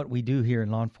lays out what we do here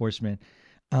in law enforcement.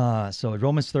 So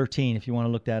Romans 13, if you want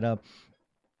to look that up,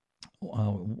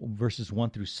 verses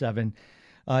 1 through 7.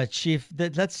 Chief,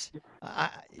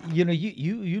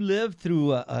 you lived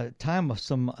through a time of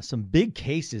some big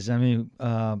cases. I mean,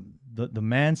 the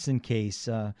Manson case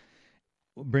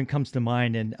comes to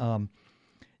mind, and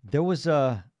there was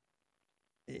and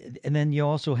then you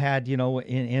also had,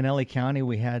 in LA County,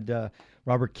 we had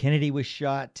Robert Kennedy was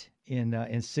shot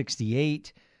in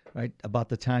 68, right about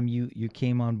the time you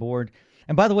came on board.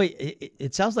 And by the way,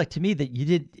 it sounds like to me that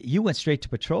you went straight to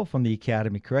patrol from the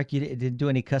academy, correct? You didn't do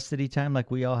any custody time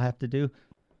like we all have to do?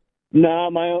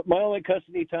 No, my only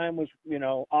custody time was,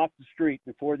 off the street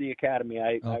before the academy.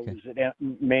 I was at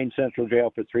Maine Central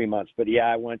Jail for 3 months, but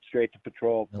I went straight to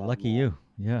patrol. Lucky you,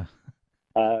 yeah.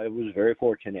 It was very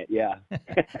fortunate, yeah.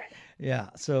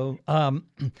 Yeah. So,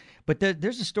 but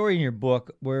there's a story in your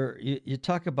book where you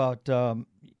talk about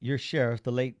your sheriff,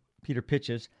 the late Peter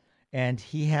Pitches, and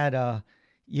he had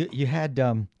you had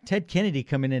Ted Kennedy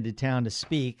coming into town to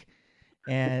speak,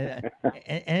 and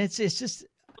it's just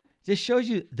just shows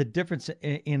you the difference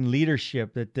in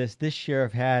leadership that this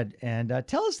sheriff had. And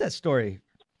tell us that story,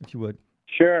 if you would.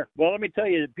 Sure. Well, let me tell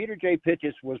you that Peter J.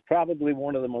 Pitchess was probably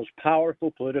one of the most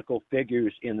powerful political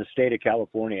figures in the state of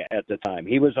California at the time.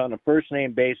 He was on a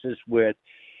first-name basis with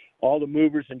all the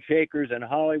movers and shakers in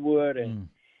Hollywood. And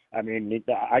I mean,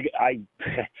 I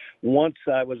once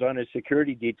I was on his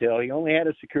security detail. He only had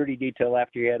a security detail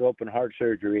after he had open heart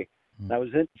surgery. I was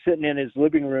sitting in his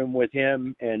living room with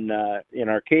him in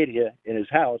Arcadia in his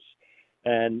house,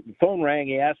 and the phone rang.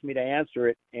 He asked me to answer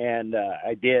it, and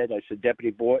I did. I said, Deputy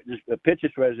Boyd, this is the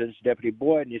Pitchess residence, Deputy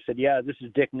Boyd. And he said, yeah, this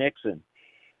is Dick Nixon.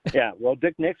 Yeah, well,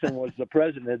 Dick Nixon was the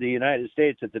president of the United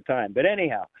States at the time. But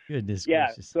anyhow, goodness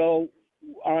gracious. So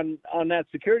on that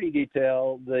security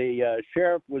detail, the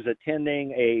sheriff was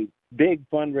attending a big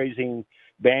fundraising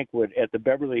banquet at the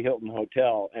Beverly Hilton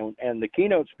Hotel, and the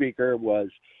keynote speaker was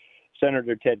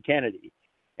Senator Ted Kennedy.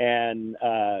 And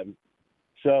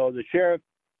so the sheriff,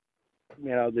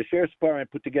 the sheriff's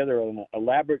department put together an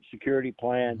elaborate security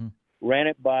plan, ran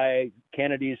it by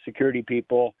Kennedy's security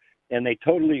people, and they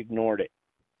totally ignored it.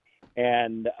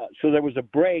 And so there was a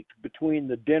break between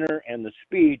the dinner and the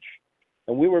speech,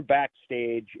 and we were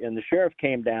backstage, and the sheriff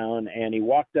came down, and he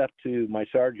walked up to my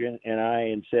sergeant and I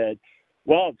and said,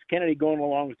 well, it's Kennedy going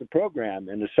along with the program.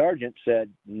 And the sergeant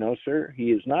said, no, sir,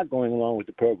 he is not going along with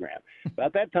the program.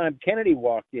 About that time, Kennedy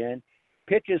walked in.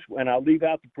 Pitchess, and I'll leave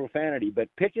out the profanity, but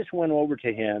Pitchess went over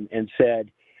to him and said,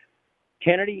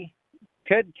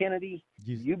 Ted Kennedy,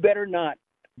 you better not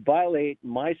violate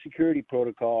my security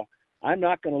protocol. I'm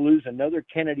not going to lose another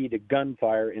Kennedy to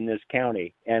gunfire in this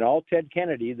county. And all Ted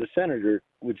Kennedy, the senator,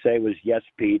 would say was, yes,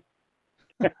 Pete.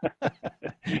 And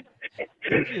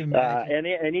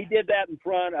he did that in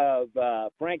front of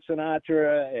Frank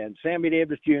Sinatra and Sammy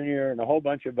Davis Jr. and a whole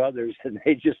bunch of others, and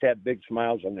they just had big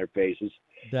smiles on their faces.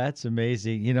 That's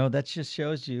amazing. That just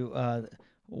shows you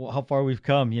how far we've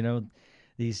come.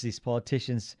 These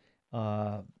politicians,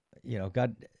 got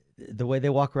the way they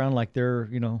walk around like they're,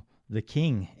 the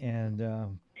king, and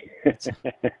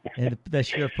and the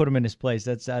sheriff put him in his place.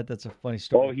 That's a funny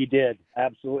story. Oh, he did.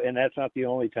 Absolutely. And that's not the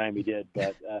only time he did.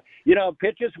 But,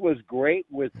 Pitchess was great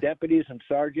with deputies and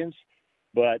sergeants.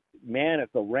 But, man,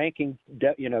 if the ranking,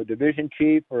 division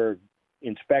chief or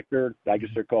inspector, I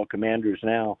guess they're called commanders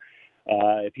now,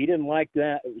 if he didn't like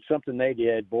that, something they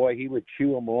did, boy, he would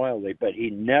chew them royally. But he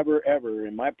never, ever,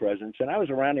 in my presence, and I was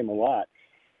around him a lot,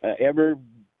 ever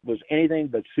was anything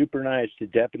but super nice to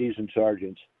deputies and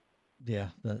sergeants. Yeah,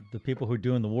 the people who are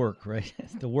doing the work, right?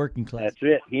 The working class. That's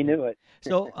it. He knew it.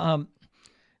 So,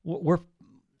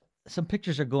 some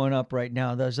pictures are going up right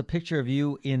now. There's a picture of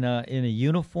you in a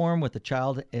uniform with a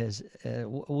child.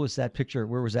 What was that picture?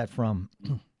 Where was that from?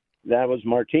 That was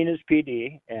Martinez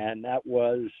PD, and that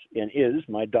was and is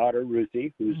my daughter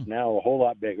Ruthie, who's now a whole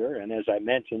lot bigger. And as I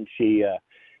mentioned,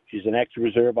 she's an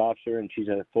ex-reserve officer, and she's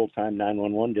a full-time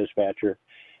 911 dispatcher.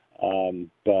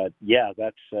 But yeah,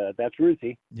 that's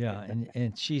Ruthie. Yeah,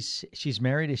 and she's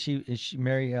married. Is she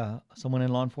married someone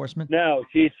in law enforcement? No,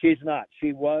 she's not.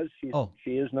 She was.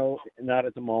 She is not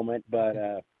at the moment. But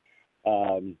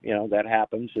that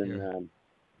happens. And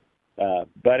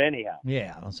but anyhow.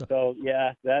 Yeah. So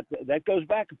yeah, that goes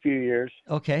back a few years.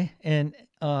 Okay, and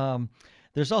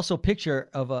there's also a picture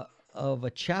of a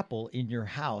chapel in your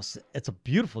house. It's a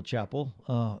beautiful chapel.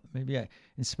 Maybe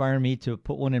inspired me to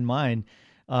put one in mine.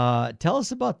 Tell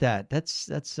us about that. That's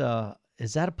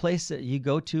is that a place that you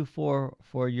go to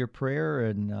for your prayer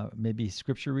and maybe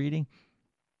scripture reading?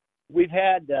 We've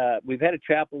had a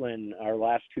chapel in our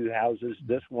last two houses.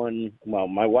 This one, well,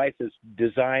 my wife has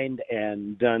designed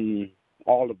and done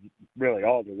all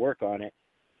the work on it.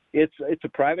 It's a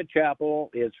private chapel.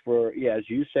 It's for, as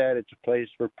you said, it's a place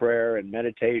for prayer and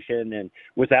meditation and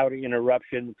without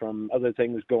interruption from other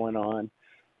things going on.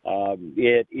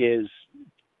 It is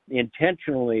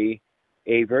intentionally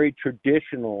a very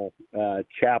traditional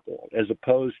chapel as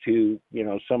opposed to,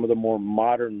 some of the more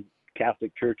modern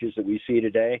Catholic churches that we see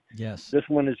today. Yes. This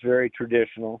one is very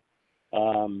traditional.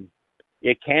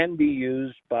 It can be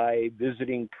used by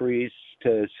visiting priests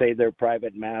to say their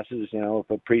private masses. If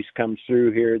a priest comes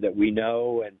through here that we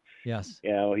know and yes,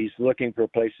 he's looking for a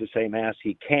place to say mass,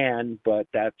 he can, but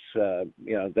that's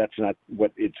not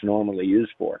what it's normally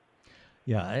used for.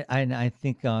 Yeah, I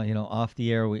think off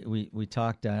the air we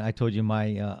talked. I told you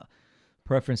my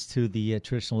preference to the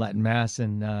traditional Latin Mass,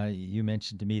 and you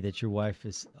mentioned to me that your wife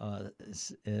is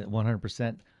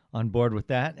 100% on board with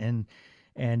that, and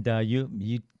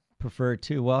you prefer it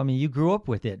too. Well, I mean, you grew up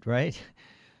with it, right?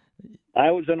 I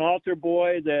was an altar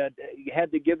boy that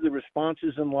had to give the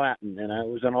responses in Latin, and I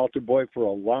was an altar boy for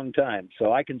a long time.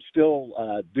 So I can still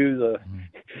do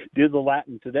the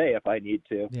Latin today if I need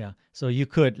to. Yeah. So you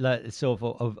could. So if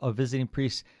a visiting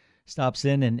priest stops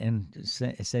in and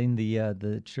saying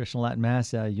the traditional Latin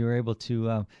Mass, you're able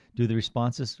to do the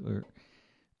responses. Or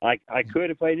I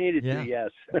could if I needed to.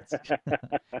 Yes.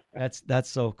 That's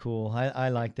so cool. I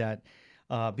like that.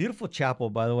 Beautiful chapel,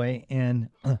 by the way. And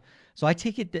so I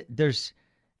take it that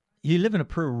you live in a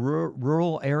pretty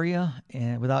rural area,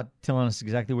 and without telling us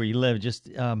exactly where you live, just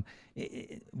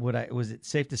was it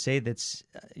safe to say that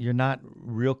you're not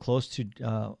real close to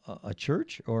a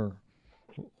church, or?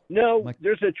 No,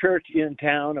 there's a church in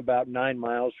town about 9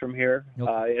 miles from here.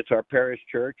 Okay. It's our parish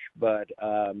church, but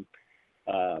to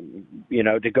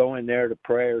go in there to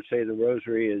pray or say the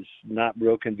rosary is not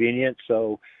real convenient.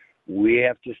 So we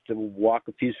have just to walk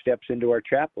a few steps into our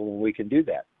chapel, and we can do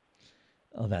that.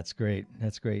 Oh, that's great.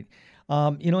 That's great.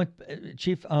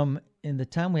 Chief, in the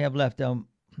time we have left,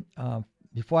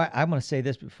 before I'm going to say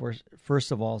this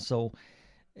first of all, so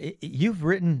you've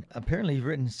written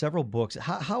several books.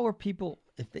 How are people,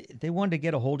 if they wanted to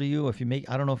get a hold of you, I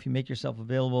don't know if you make yourself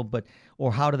available,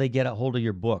 or how do they get a hold of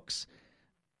your books?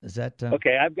 Is that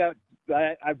okay?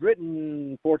 I've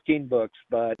written 14 books,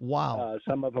 but wow,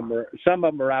 some of them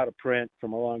are out of print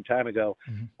from a long time ago.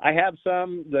 Mm-hmm. I have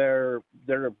some. They're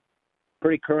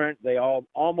pretty current.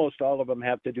 Almost all of them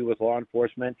have to do with law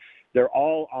enforcement. They're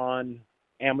all on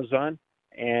Amazon,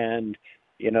 and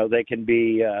they can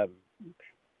be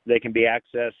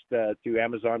accessed through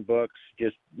Amazon Books.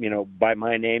 Just by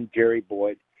my name, Jerry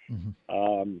Boyd.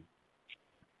 Mm-hmm.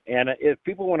 And if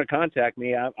people want to contact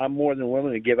me, I'm more than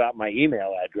willing to give out my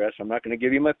email address. I'm not going to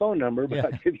give you my phone number, but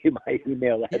I'll give you my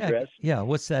email address. Yeah.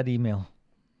 What's that email?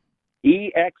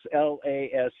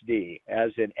 EXLASD,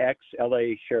 as in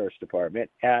XLA Sheriff's Department,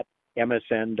 at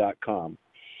MSN.com.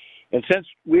 And since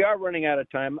we are running out of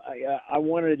time, I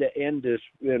wanted to end this,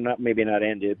 maybe not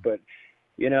end it, but,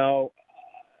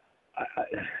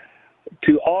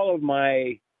 to all of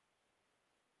my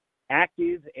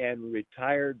active and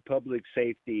retired public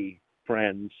safety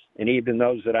friends, and even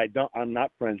those that I'm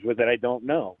not friends with, that I don't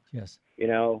know. Yes.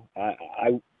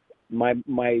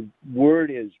 My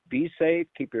word is be safe,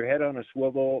 keep your head on a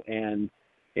swivel, and,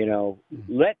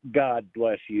 let God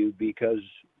bless you, because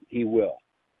he will.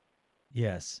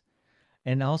 Yes.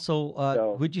 And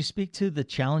also, would you speak to the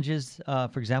challenges,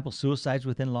 for example, suicides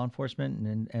within law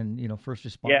enforcement and first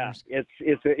responders? Yeah,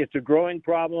 it's a growing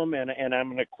problem, and I'm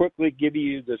going to quickly give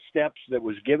you the steps that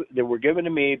were given to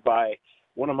me by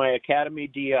one of my academy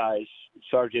DIs,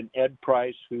 Sergeant Ed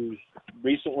Price, who's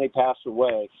recently passed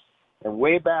away. And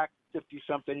way back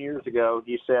 50-something years ago,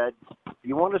 he said, if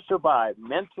you want to survive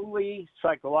mentally,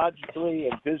 psychologically,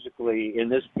 and physically in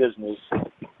this business,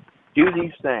 do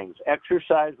these things: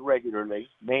 exercise regularly,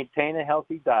 maintain a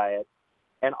healthy diet,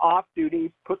 and off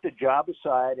duty, put the job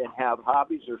aside and have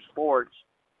hobbies or sports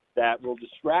that will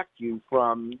distract you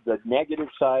from the negative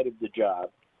side of the job.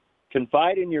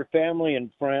 Confide in your family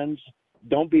and friends.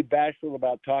 Don't be bashful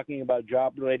about talking about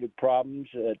job-related problems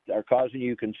that are causing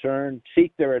you concern.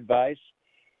 Seek their advice.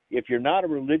 If you're not a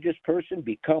religious person,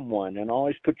 become one, and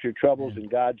always put your troubles in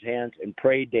God's hands and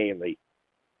pray daily.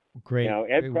 Great.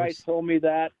 Ed Price told me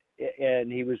that.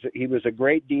 And he was a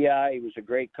great DI. He was a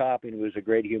great cop, and he was a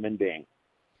great human being.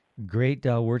 Great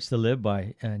words to live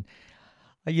by. And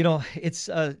it's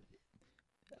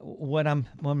what I'm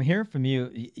hearing from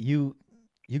you. You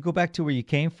go back to where you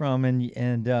came from,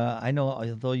 and I know,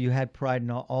 although you had pride in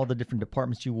all the different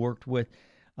departments you worked with,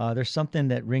 there's something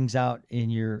that rings out in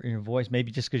your voice.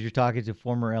 Maybe just because you're talking to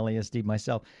former LASD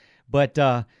myself, but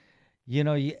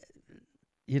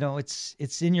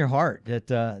it's in your heart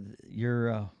that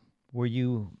you're. Where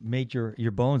you made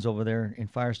your bones over there in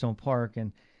Firestone Park,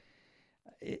 and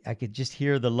I could just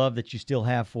hear the love that you still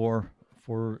have for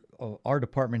our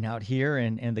department out here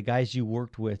and the guys you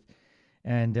worked with,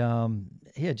 and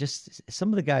just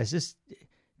some of the guys.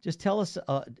 Just tell us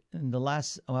in the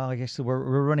last. Well, I guess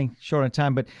we're running short on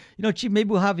time, but Chief, maybe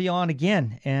we'll have you on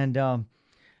again, and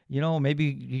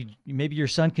maybe your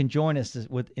son can join us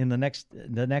in the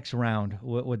next round.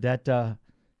 Would that?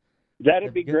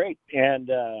 That'd be great. And,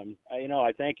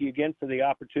 I thank you again for the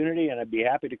opportunity, and I'd be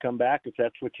happy to come back if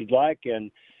that's what you'd like.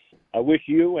 And I wish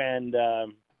you and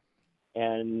the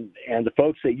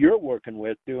folks that you're working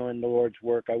with doing the Lord's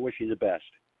work, I wish you the best.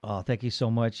 Oh, thank you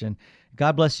so much. And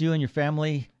God bless you and your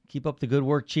family. Keep up the good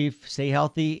work, Chief. Stay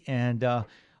healthy. And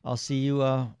I'll see you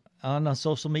on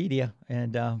social media.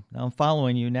 And I'm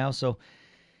following you now. So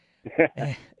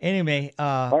anyway.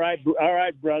 All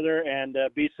right, brother, and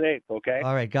be safe, okay?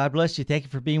 All right. God bless you. Thank you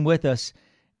for being with us.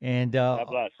 And God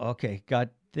bless. Okay, God,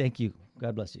 thank you.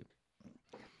 God bless you.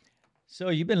 So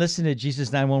you've been listening to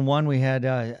Jesus 911. We had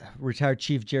retired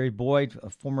Chief Jerry Boyd, a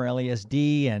former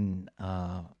LASD, and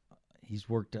he's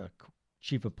worked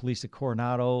Chief of Police at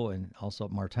Coronado and also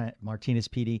at Martinez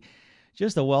PD.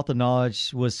 Just a wealth of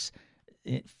knowledge. Was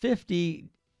 50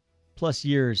 plus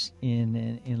years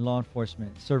in law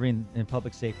enforcement, serving in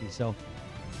public safety. So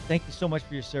thank you so much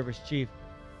for your service, Chief.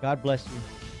 God bless you.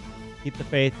 Keep the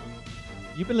faith.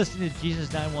 You've been listening to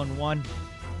Jesus 911.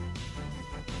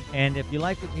 And if you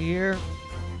like what you hear,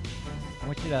 I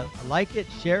want you to like it,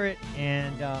 share it,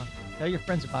 and tell your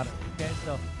friends about it. Okay,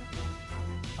 so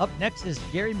up next is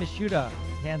Gary Michuta,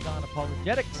 Hands-On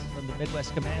Apologetics from the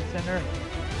Midwest Command Center.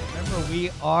 Remember, we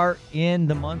are in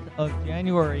the month of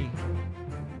January.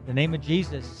 The name of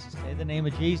Jesus. Say the name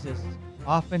of Jesus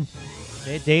often.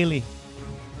 Say it daily.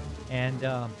 And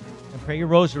pray your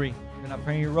rosary. If you're not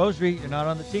praying your rosary, you're not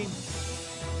on the team.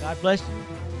 God bless you.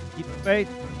 Keep the faith.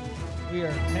 We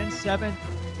are 10-7.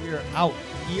 We are out.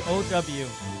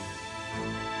 EOW.